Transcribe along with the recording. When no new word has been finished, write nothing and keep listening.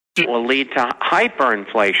It will lead to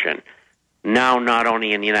hyperinflation, now not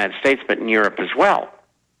only in the United States, but in Europe as well.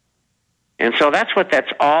 And so that's what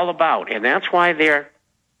that's all about. And that's why they're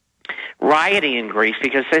rioting in Greece,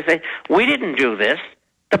 because they say, we didn't do this.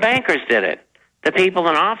 The bankers did it. The people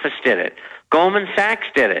in office did it. Goldman Sachs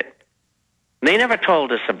did it. They never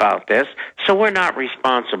told us about this, so we're not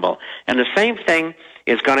responsible. And the same thing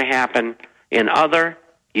is going to happen in other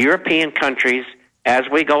European countries as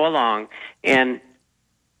we go along. And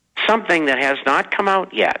something that has not come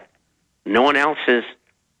out yet, no one else has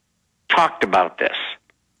talked about this.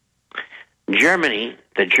 Germany,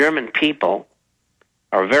 the German people,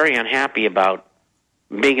 are very unhappy about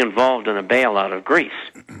being involved in a bailout of Greece.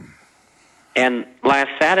 And last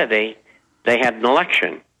Saturday, they had an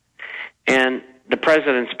election. And the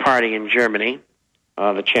president's party in Germany,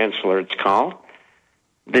 the chancellor it's called,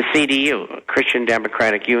 the CDU, Christian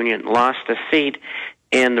Democratic Union, lost a seat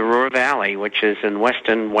in the Ruhr Valley, which is in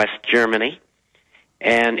western West Germany.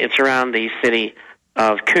 And it's around the city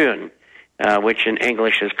of Köln, which in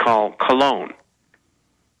English is called Cologne.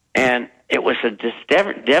 And it was a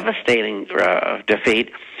devastating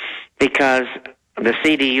defeat because the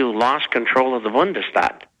CDU lost control of the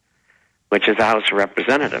Bundestag, which is the House of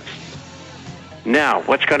Representatives. Now,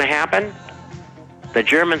 what's going to happen? The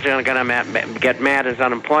Germans are going to get mad as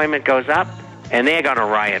unemployment goes up, and they're going to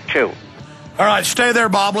riot too. All right, stay there,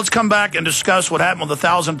 Bob. Let's come back and discuss what happened with the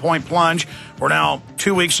 1,000-point plunge. We're now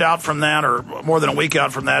 2 weeks out from that, or more than a week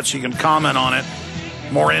out from that, so you can comment on it.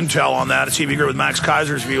 More intel on that, and see if you agree with Max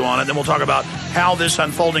Kaiser's view on it. Then we'll talk about how this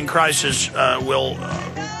unfolding crisis will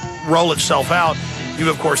roll itself out. You,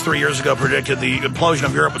 of course, 3 years ago predicted the implosion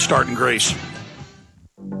of Europe would start in Greece.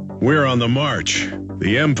 We're on the march.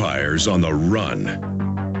 The empire's on the run.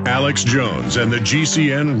 Alex Jones and the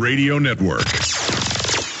GCN Radio Network.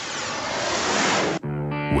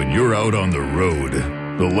 When you're out on the road,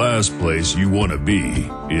 the last place you want to be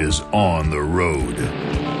is on the road.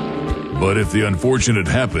 But if the unfortunate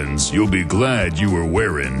happens, you'll be glad you were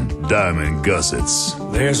wearing diamond gussets.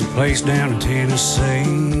 There's a place down in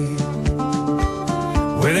Tennessee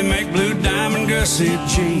where they make blue diamond gusset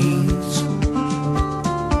jeans.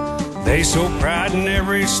 They so pride in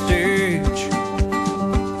every stitch,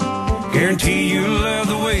 guarantee you love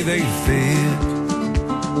the way they fit.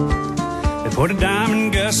 They put a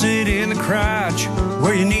diamond gusset in the crotch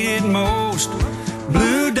where you need it most.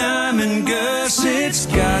 Blue diamond gussets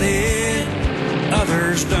got it,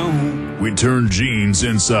 others don't. We turn jeans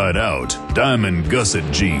inside out. Diamond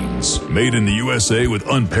gusset jeans. Made in the USA with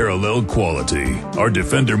unparalleled quality. Our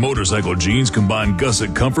Defender motorcycle jeans combine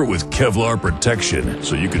gusset comfort with Kevlar protection,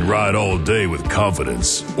 so you can ride all day with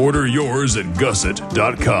confidence. Order yours at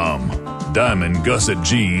gusset.com. Diamond gusset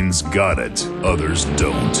jeans got it. Others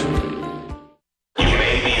don't. You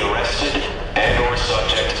may be arrested and or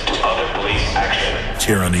subject to other police action.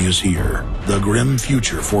 Tyranny is here. The grim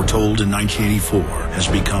future foretold in 1984 has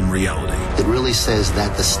become reality. It really says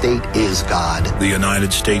that the state is God. The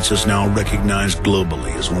United States is now recognized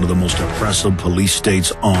globally as one of the most oppressive police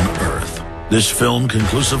states on earth. This film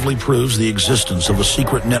conclusively proves the existence of a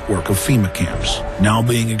secret network of FEMA camps, now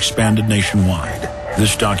being expanded nationwide.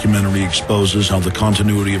 This documentary exposes how the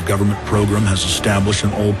continuity of government program has established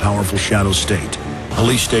an all-powerful shadow state.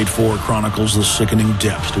 Police State 4 chronicles the sickening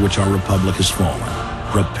depths to which our republic has fallen.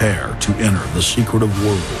 Prepare to enter the secretive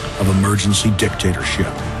world of emergency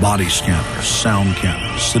dictatorship. Body scanners, sound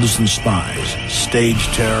cannons, citizen spies, stage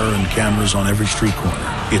terror, and cameras on every street corner.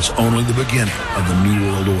 It's only the beginning of the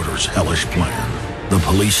New World Order's hellish plan. The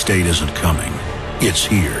police state isn't coming. It's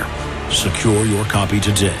here. Secure your copy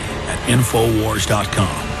today at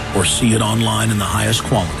Infowars.com or see it online in the highest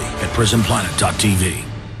quality at PrisonPlanet.tv.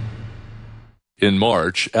 In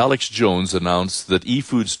March, Alex Jones announced that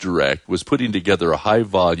eFoods Direct was putting together a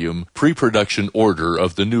high-volume pre-production order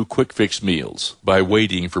of the new Quick Fix meals. By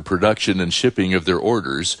waiting for production and shipping of their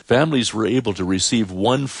orders, families were able to receive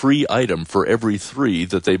one free item for every 3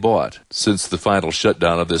 that they bought. Since the final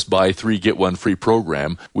shutdown of this buy 3 get 1 free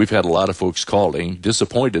program, we've had a lot of folks calling,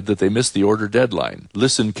 disappointed that they missed the order deadline.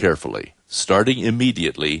 Listen carefully. Starting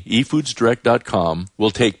immediately, eFoodsDirect.com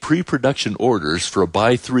will take pre-production orders for a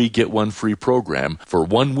buy 3 get 1 free program for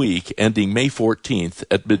 1 week ending May 14th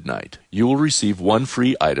at midnight. You will receive 1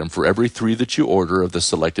 free item for every 3 that you order of the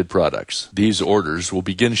selected products. These orders will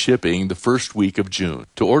begin shipping the first week of June.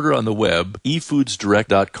 To order on the web,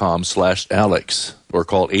 eFoodsDirect.com/Alex or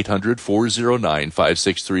call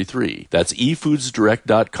 800-409-5633. That's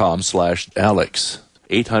eFoodsDirect.com/Alex.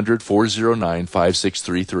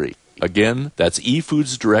 800-409-5633. Again, that's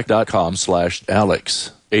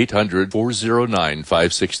eFoodsDirect.com/Alex.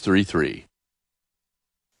 800-409-5633.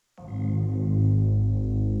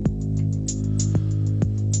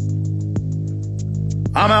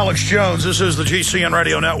 I'm Alex Jones. This is the GCN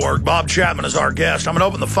Radio Network. Bob Chapman is our guest. I'm going to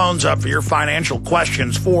open the phones up for your financial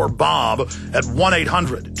questions for Bob at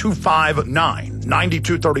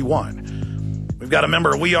 1-800-259-9231. We've got a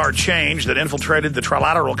member of We Are Change that infiltrated the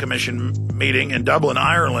Trilateral Commission meeting in Dublin,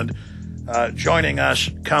 Ireland, joining us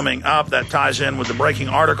coming up. That ties in with the breaking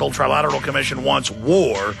article, Trilateral Commission wants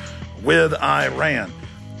war with Iran.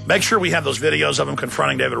 Make sure we have those videos of him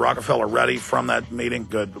confronting David Rockefeller ready from that meeting.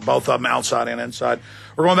 Good. Both of them outside and inside.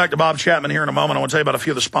 We're going back to Bob Chapman here in a moment. I want to tell you about a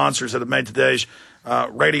few of the sponsors that have made today's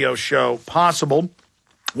radio show possible.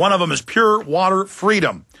 One of them is Pure Water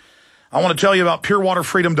Freedom. I want to tell you about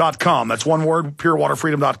purewaterfreedom.com. That's one word,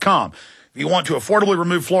 purewaterfreedom.com. If you want to affordably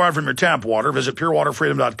remove fluoride from your tap water, visit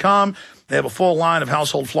purewaterfreedom.com. They have a full line of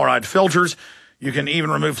household fluoride filters. You can even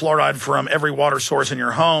remove fluoride from every water source in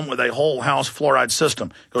your home with a whole house fluoride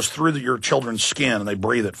system. It goes through your children's skin, and they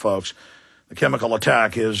breathe it, folks. The chemical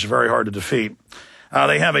attack is very hard to defeat.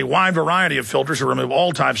 They have a wide variety of filters to remove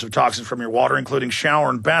all types of toxins from your water, including shower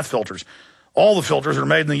and bath filters. All the filters are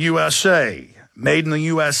made in the USA. Made in the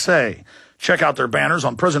USA. Check out their banners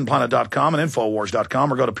on prisonplanet.com and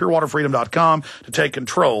infowars.com, or go to purewaterfreedom.com to take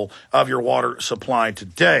control of your water supply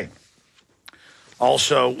today.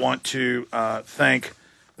 Also want to thank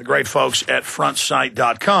the great folks at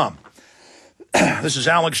frontsight.com. This is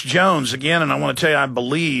Alex Jones again, and I want to tell you I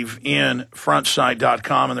believe in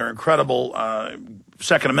frontsight.com and their incredible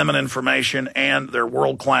Second Amendment information and their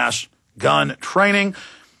world-class gun training.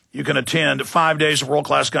 You can attend 5 days of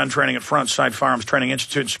world-class gun training at Front Sight Firearms Training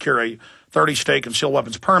Institute and secure a 30-state concealed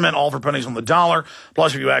weapons permit, all for pennies on the dollar.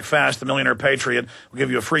 Plus, if you act fast, the Millionaire Patriot will give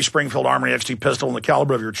you a free Springfield Armory XT pistol in the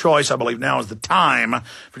caliber of your choice. I believe now is the time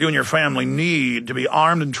for you and your family need to be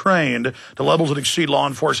armed and trained to levels that exceed law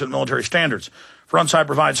enforcement military standards. Frontsight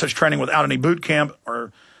provides such training without any boot camp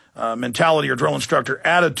or mentality or drill instructor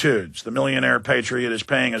attitudes. The Millionaire Patriot is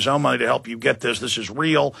paying his own money to help you get this. This is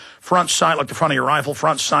real. Front Sight, like the front of your rifle,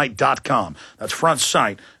 frontsight.com. That's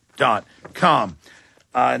frontsight.com.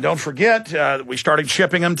 And don't forget, we started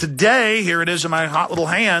shipping them today. Here it is in my hot little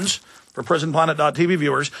hands for prisonplanet.tv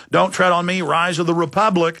viewers. Don't Tread on Me, Rise of the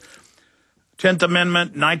Republic, 10th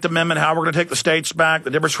Amendment, 9th Amendment, how we're going to take the states back, the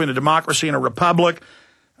difference between a democracy and a republic.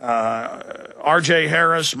 R.J.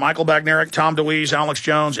 Harris, Michael Bagnerick, Tom DeWeese, Alex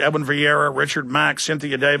Jones, Edwin Vieira, Richard Mack,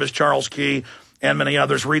 Cynthia Davis, Charles Key, and many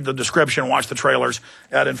others. Read the description, watch the trailers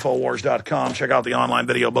at Infowars.com. Check out the online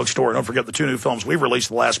video bookstore. Don't forget the two new films we've released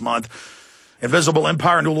the last month. Invisible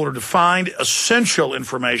Empire and New Order Defined, essential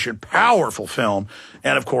information, powerful film,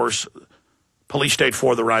 and, of course, Police State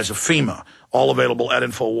 4, The Rise of FEMA, all available at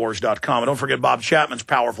Infowars.com. And don't forget Bob Chapman's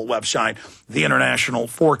powerful website,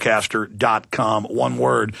 TheInternationalForecaster.com. One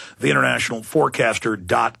word,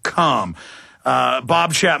 TheInternationalForecaster.com.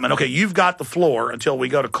 Bob Chapman, okay, you've got the floor until we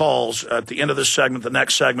go to calls at the end of this segment, the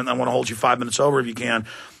next segment. I want to hold you 5 minutes over if you can.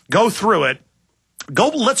 Go through it.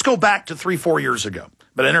 Let's go back to 3-4 years ago.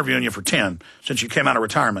 But interviewing you for 10 since you came out of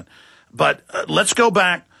retirement. But let's go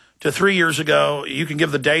back to 3 years ago. You can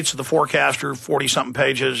give the dates of the forecaster, 40-something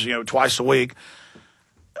pages, twice a week.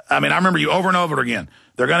 I mean, I remember you over and over again.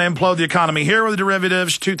 They're going to implode the economy here with the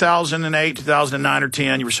derivatives, 2008, 2009, or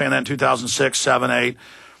 10. You were saying that in 2006, 7, 8.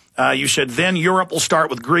 You said then Europe will start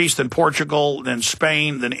with Greece, then Portugal, then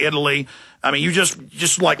Spain, then Italy. I mean, you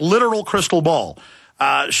just like literal crystal ball.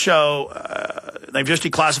 They've just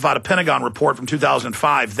declassified a Pentagon report from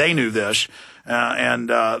 2005. They knew this, and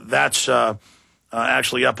that's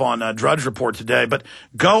actually up on Drudge Report today. But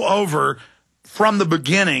go over from the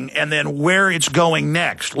beginning and then where it's going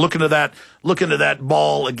next. Look into that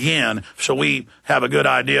ball again, so we have a good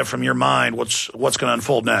idea from your mind what's going to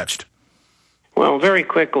unfold next. Well, very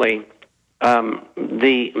quickly,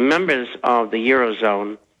 the members of the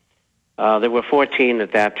Eurozone. There were 14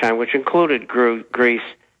 at that time, which included Greece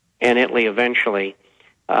and Italy eventually,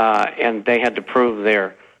 and they had to prove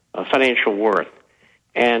their financial worth.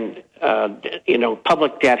 And,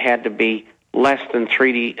 public debt had to be less than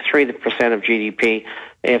 3% of GDP.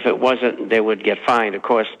 If it wasn't, they would get fined. Of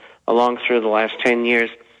course, along through the last 10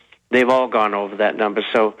 years, they've all gone over that number,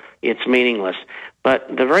 so it's meaningless.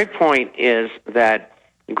 But the very point is that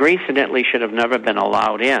Greece and Italy should have never been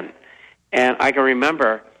allowed in. And I can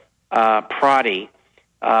remember Prodi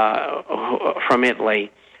from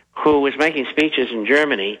Italy, who was making speeches in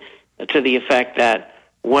Germany to the effect that,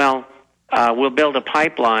 we'll build a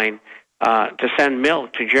pipeline to send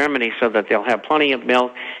milk to Germany so that they'll have plenty of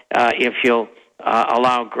milk if you'll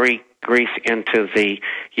allow Greece into the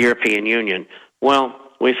European Union. Well,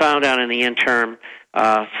 we found out in the interim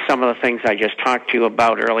some of the things I just talked to you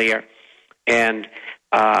about earlier, and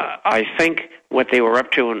I think what they were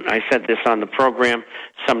up to, and I said this on the program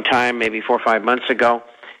sometime, maybe 4 or 5 months ago,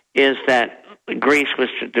 is that Greece was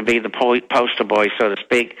to be the poster boy, so to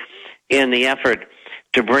speak, in the effort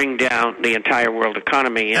to bring down the entire world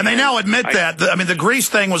economy. And they now admit that. I mean, the Greece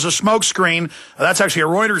thing was a smokescreen. That's actually a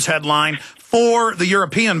Reuters headline for the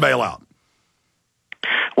European bailout.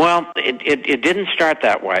 Well, it didn't start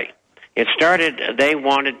that way. It started, they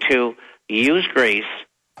wanted to use Greece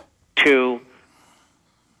to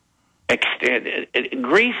extend.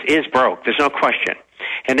 Greece is broke, there's no question.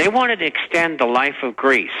 And they wanted to extend the life of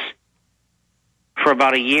Greece for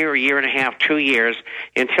about a year and a half, 2 years,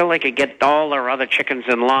 until they could get all their other chickens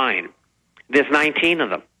in line. There's 19 of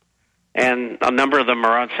them. And a number of them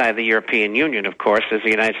are outside the European Union, of course. There's the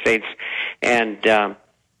United States and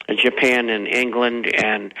Japan and England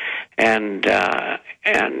and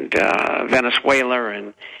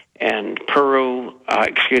Venezuela and Peru,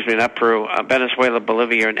 Venezuela,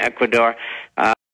 Bolivia, and Ecuador.